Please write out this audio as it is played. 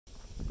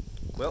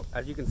Well,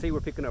 as you can see,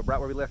 we're picking up right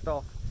where we left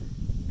off.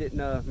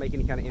 Didn't make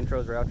any kind of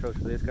intros or outros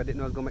for this because I didn't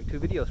know I was going to make 2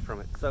 videos from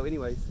it. So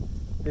anyways,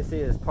 this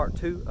is part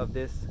 2 of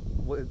this.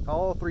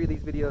 All 3 of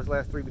these videos,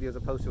 last 3 videos I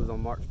posted was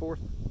on March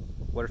 4th.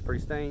 Water's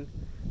pretty stained.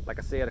 Like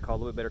I said, I caught a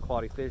little bit better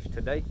quality fish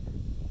today.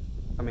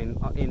 I mean,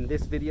 in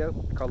this video,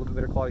 I caught a little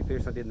bit better quality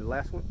fish than I did in the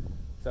last one.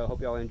 So I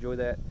hope y'all enjoy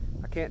that.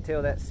 I can't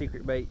tell that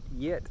secret bait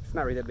yet. It's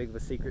not really that big of a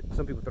secret.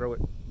 Some people throw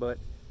it, but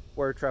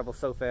word travels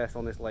so fast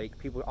on this lake.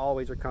 People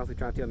always are constantly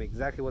trying to tell me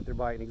exactly what they're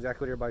biting,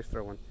 exactly what everybody's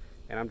throwing.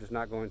 And I'm just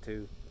not going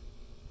to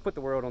put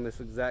the world on this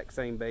exact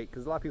same bait,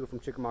 because a lot of people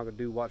from Chickamauga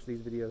do watch these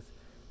videos.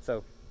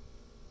 So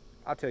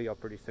I'll tell y'all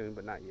pretty soon,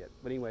 but not yet.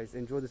 But anyways,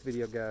 enjoy this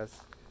video, guys.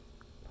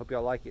 Hope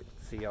y'all like it.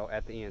 See y'all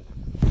at the end.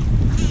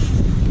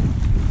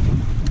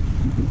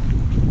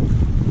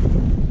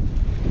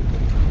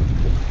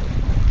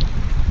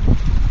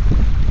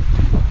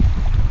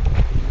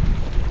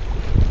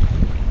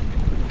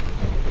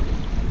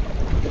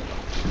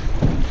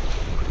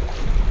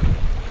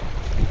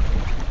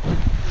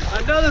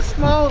 Another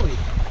smallie.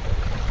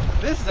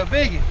 This is a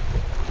biggie.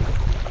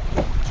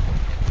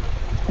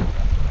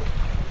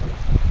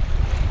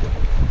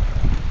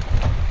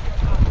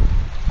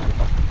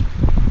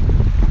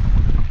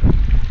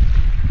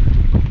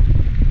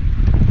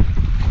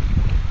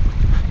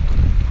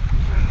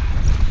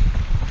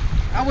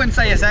 I wouldn't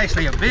say it's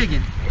actually a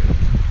biggin,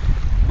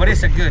 but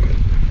it's a good one.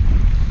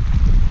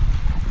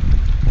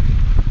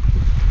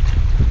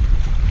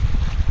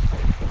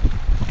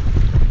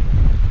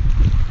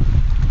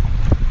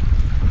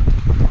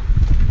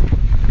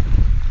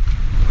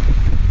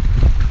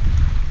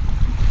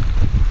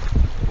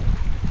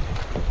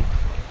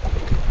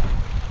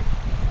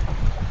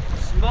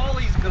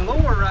 Smallies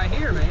galore right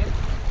here, man.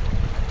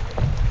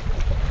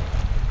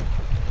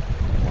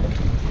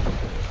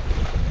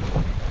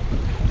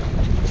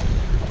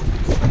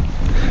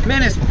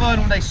 Man, it's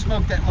fun when they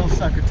smoke that little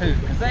sucker too,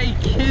 because they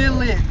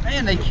kill it.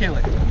 Man, they kill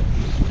it.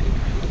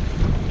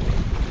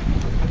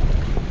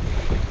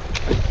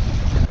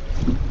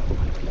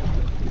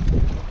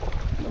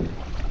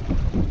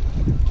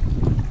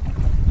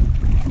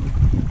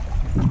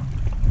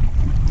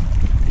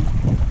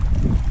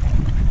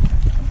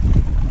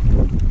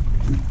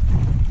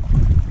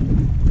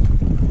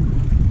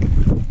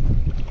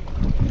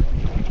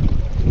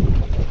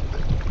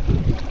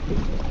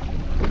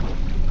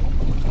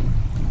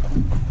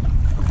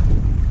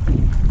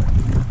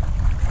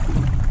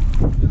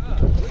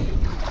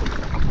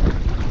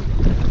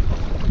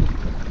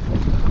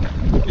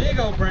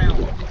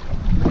 Brown.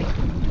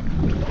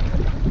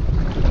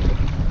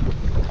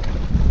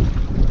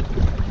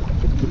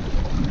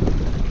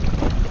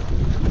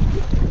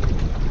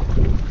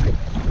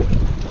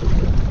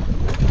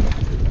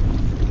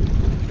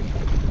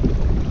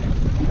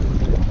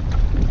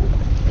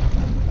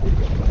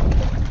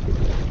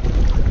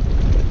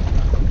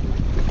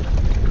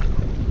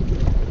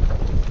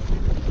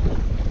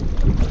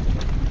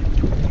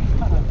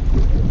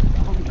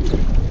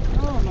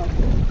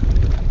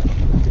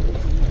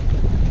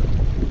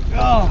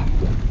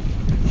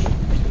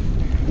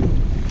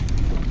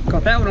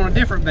 Caught that one on a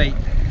different bait.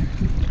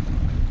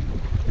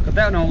 Caught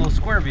that one on a little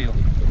square bill.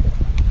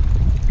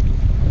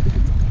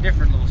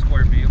 Different little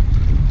square bill.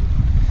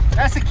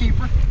 That's a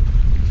keeper.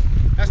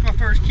 That's my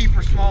first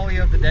keeper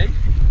smallie of the day.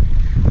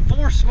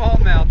 4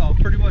 smallmouth on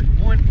pretty much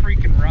 1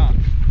 freaking rock.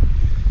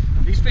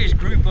 These fish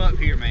group up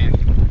here, man.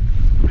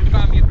 You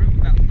find me a group of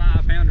about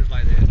 5 pounders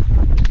like that.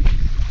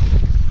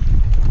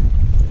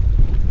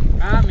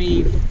 I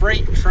mean,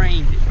 freight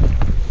trained it.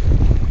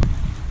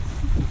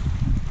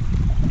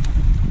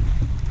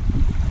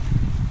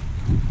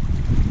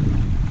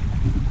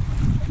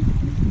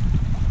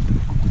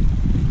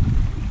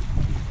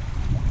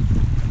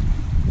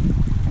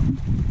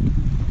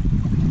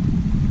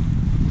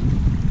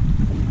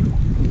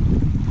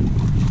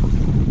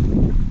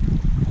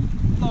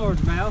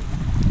 Mouth.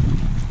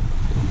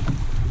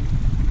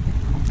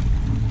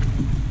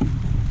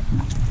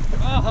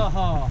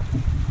 Oh,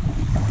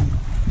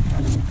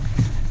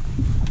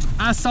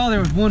 I saw there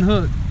was 1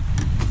 hook,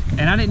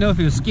 and I didn't know if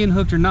he was skin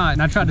hooked or not,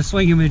 and I tried to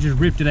swing him and it just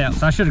ripped it out,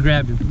 so I should have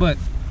grabbed him. But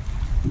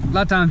a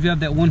lot of times you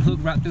have that 1 hook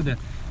right through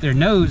their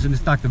nose, and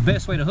it's like the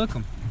best way to hook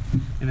them.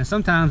 And then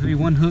sometimes it'll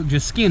be 1 hook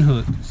just skin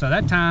hooked. So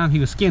that time he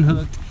was skin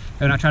hooked,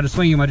 and when I tried to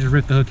swing him, I just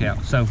ripped the hook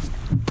out. So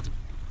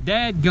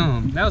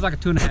dadgum, that was like a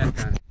 2.5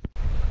 kind.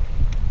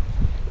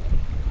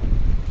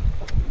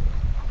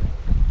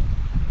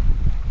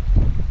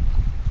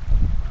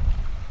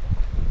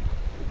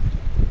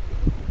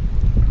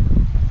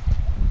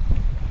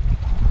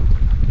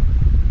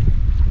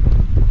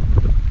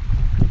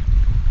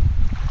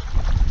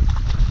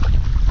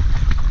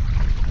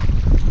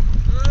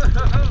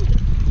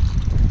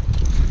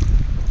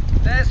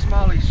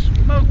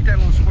 Smoked that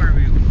little square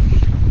bill.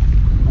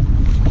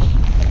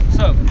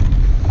 So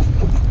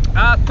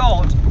I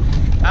thought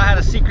I had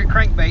a secret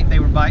crankbait they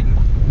were biting,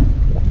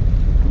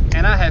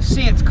 and I have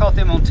since caught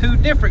them on 2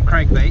 different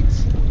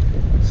crankbaits.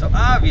 So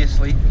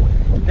obviously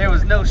there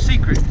was no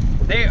secret.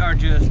 They are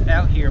just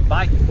out here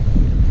biting.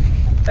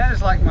 That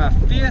is like my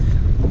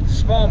 5th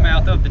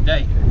smallmouth of the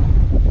day.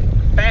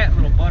 Fat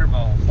little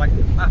butterballs, like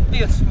my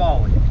 5th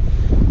smallie.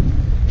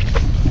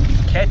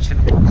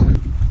 Catching them.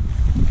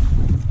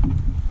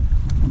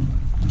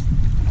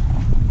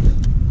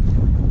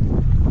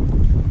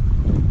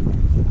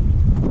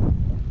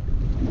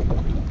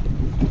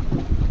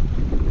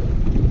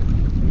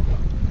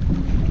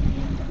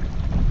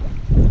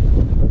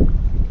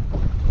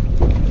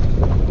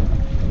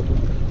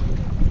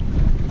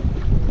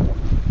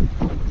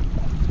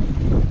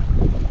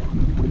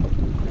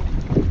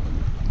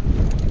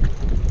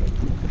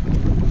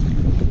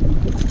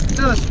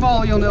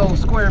 Smallie on the old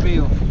square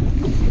bill. I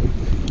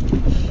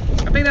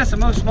think that's the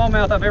most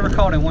smallmouth I've ever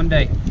caught in one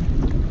day.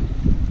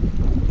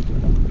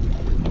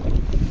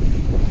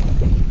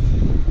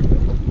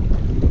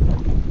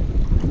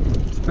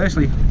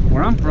 Especially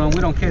where I'm from, we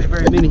don't catch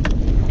very many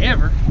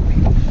ever.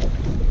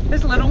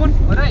 This little one,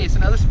 but hey, it's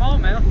another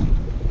smallmouth.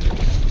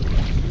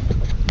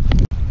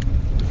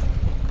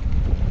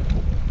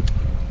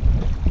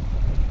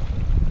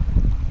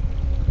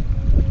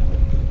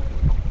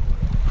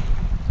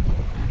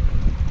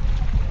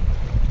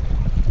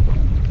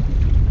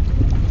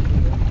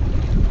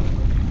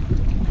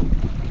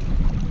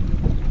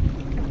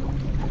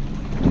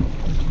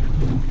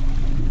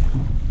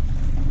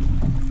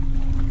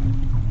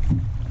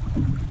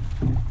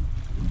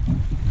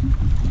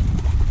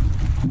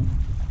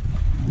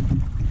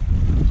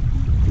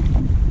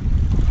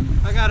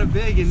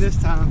 Big in this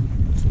time.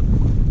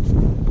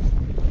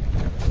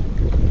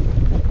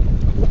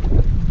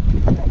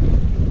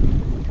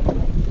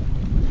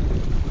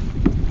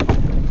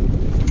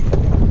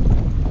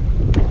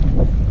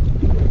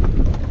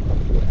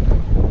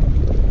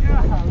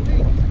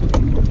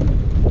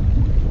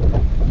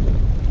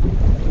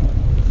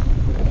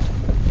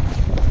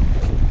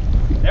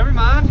 Never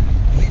mind.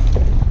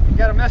 You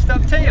got a messed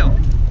up tail.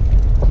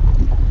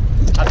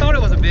 I thought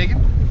it was a big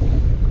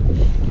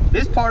one.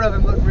 This part of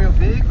him looked real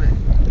big, but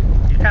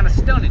kind of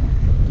stunning.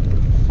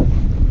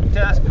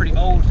 That's a pretty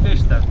old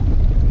fish though.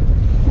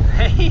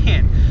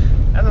 Man,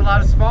 that's a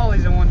lot of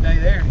smallies in one day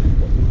there.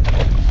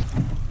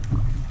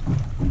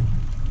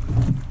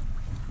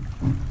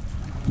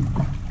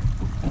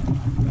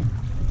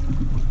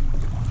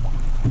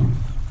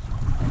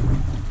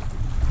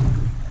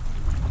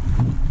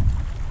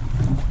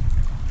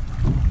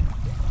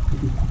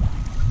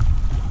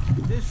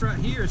 This right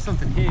here is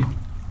something heavy.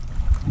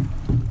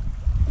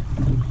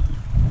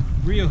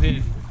 Real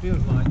heavy,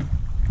 feels like.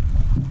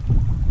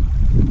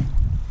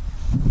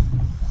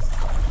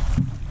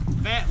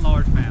 Fat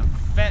largemouth,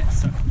 fat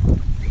sucker.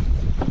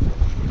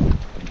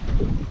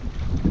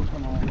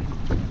 Come on.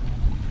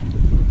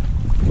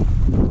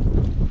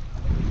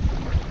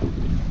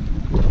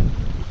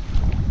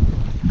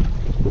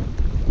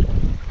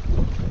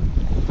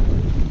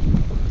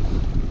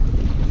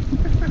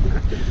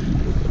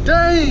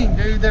 Dang,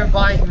 dude, they're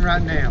biting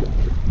right now.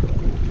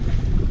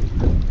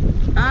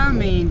 I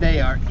mean, they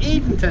are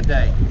eating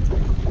today.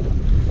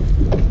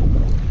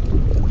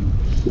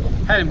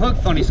 Had him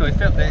hooked funny, so he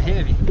felt that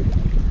heavy.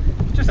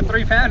 Just a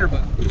 3-pounder,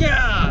 but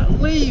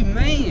golly,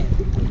 man,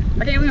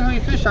 I can't believe how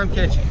many fish I'm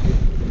catching.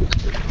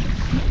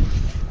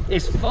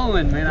 It's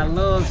fun, man. I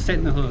love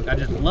setting the hook. I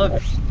just love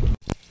it.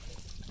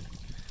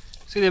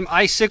 See them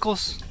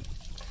icicles?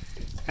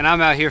 And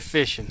I'm out here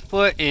fishing.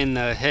 What in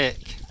the heck?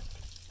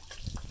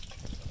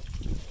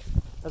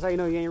 That's how you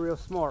know you ain't real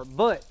smart,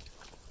 but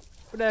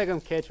we're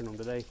daggum catching them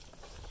today.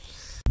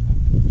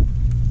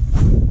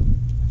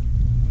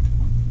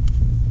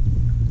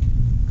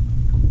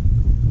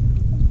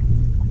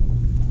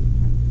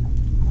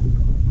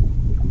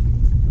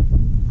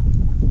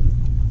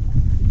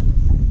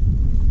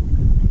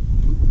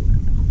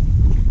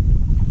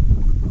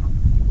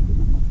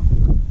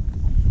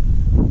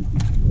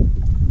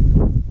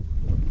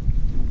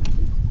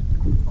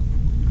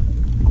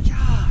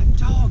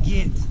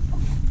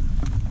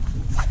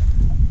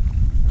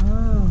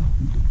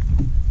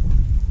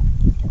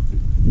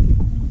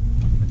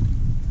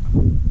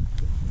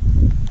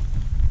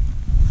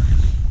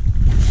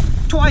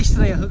 Twice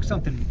today I hooked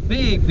something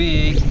big,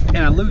 and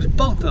I lose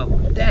both of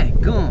them.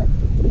 Daggum.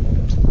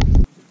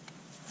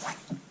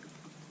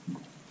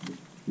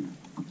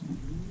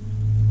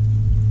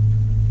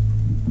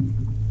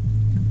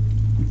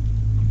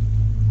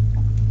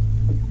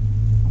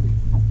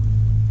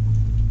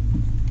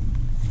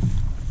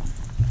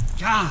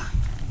 God.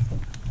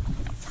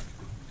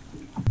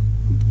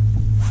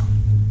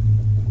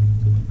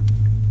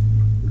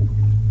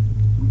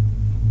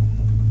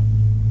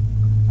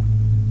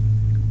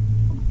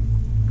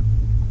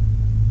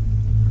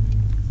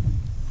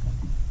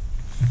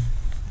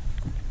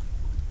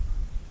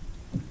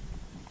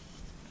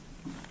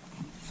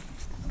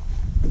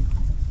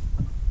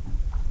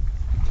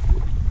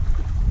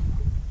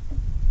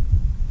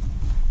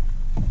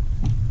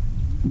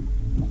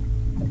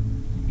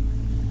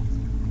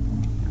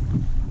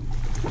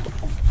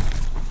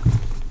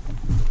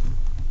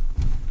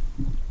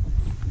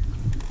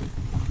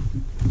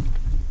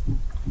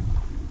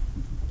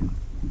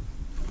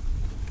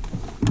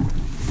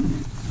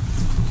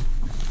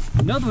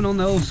 Another one on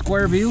the old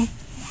square bill.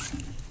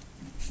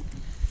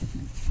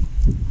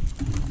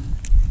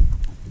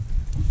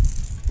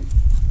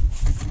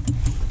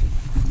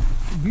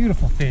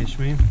 Beautiful fish,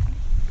 man.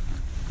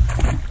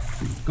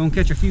 Gonna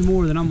catch a few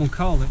more than I'm gonna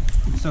call it.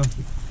 So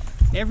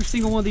every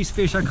single one of these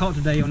fish I caught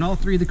today on all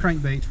 3 of the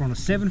crankbaits were on a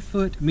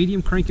 7-foot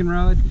medium cranking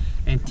rod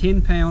and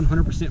 10-pound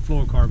 100%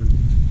 fluorocarbon.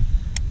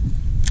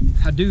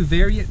 I do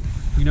vary it,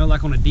 you know,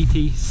 like on a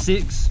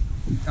DT6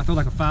 I throw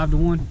like a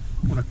 5-to-1.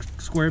 On a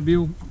square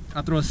bill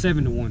I throw a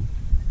 7-to-1.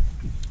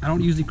 I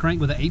don't usually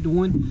crank with an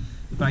 8-to-1,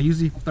 but I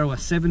usually throw a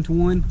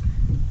 7-to-1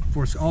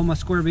 for all my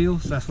square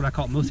bills. So that's what I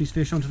caught most of these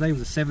fish on today,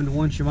 was a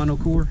 7-to-1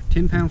 Shimano core,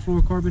 10-pound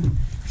fluorocarbon,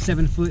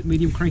 7-foot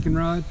medium cranking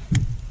rod,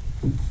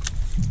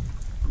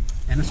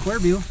 and a square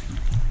bill.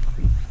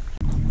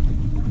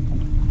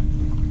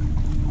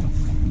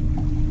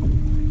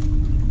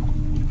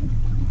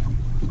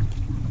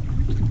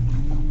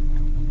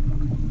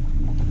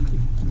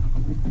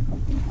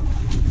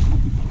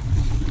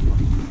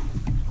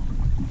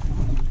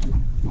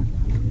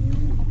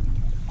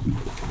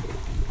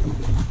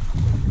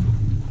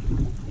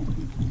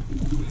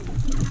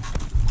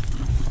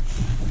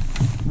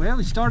 Well,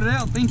 we started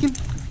out thinking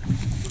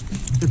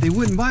that they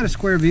wouldn't bite a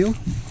square bill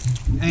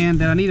and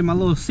that I needed my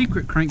little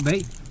secret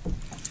crankbait.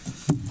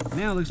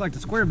 Now it looks like the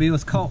square bill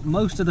has caught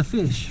most of the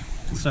fish.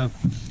 So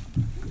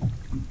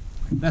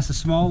that's a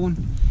small one,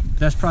 but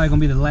that's probably gonna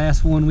be the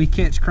last one we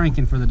catch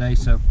cranking for the day.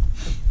 So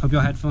hope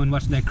y'all had fun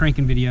watching that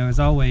cranking video.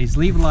 As always,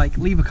 leave a like,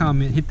 leave a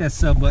comment, hit that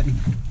sub button.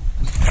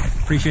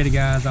 Appreciate it,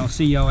 guys. I'll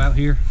see y'all out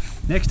here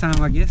next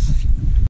time, I guess.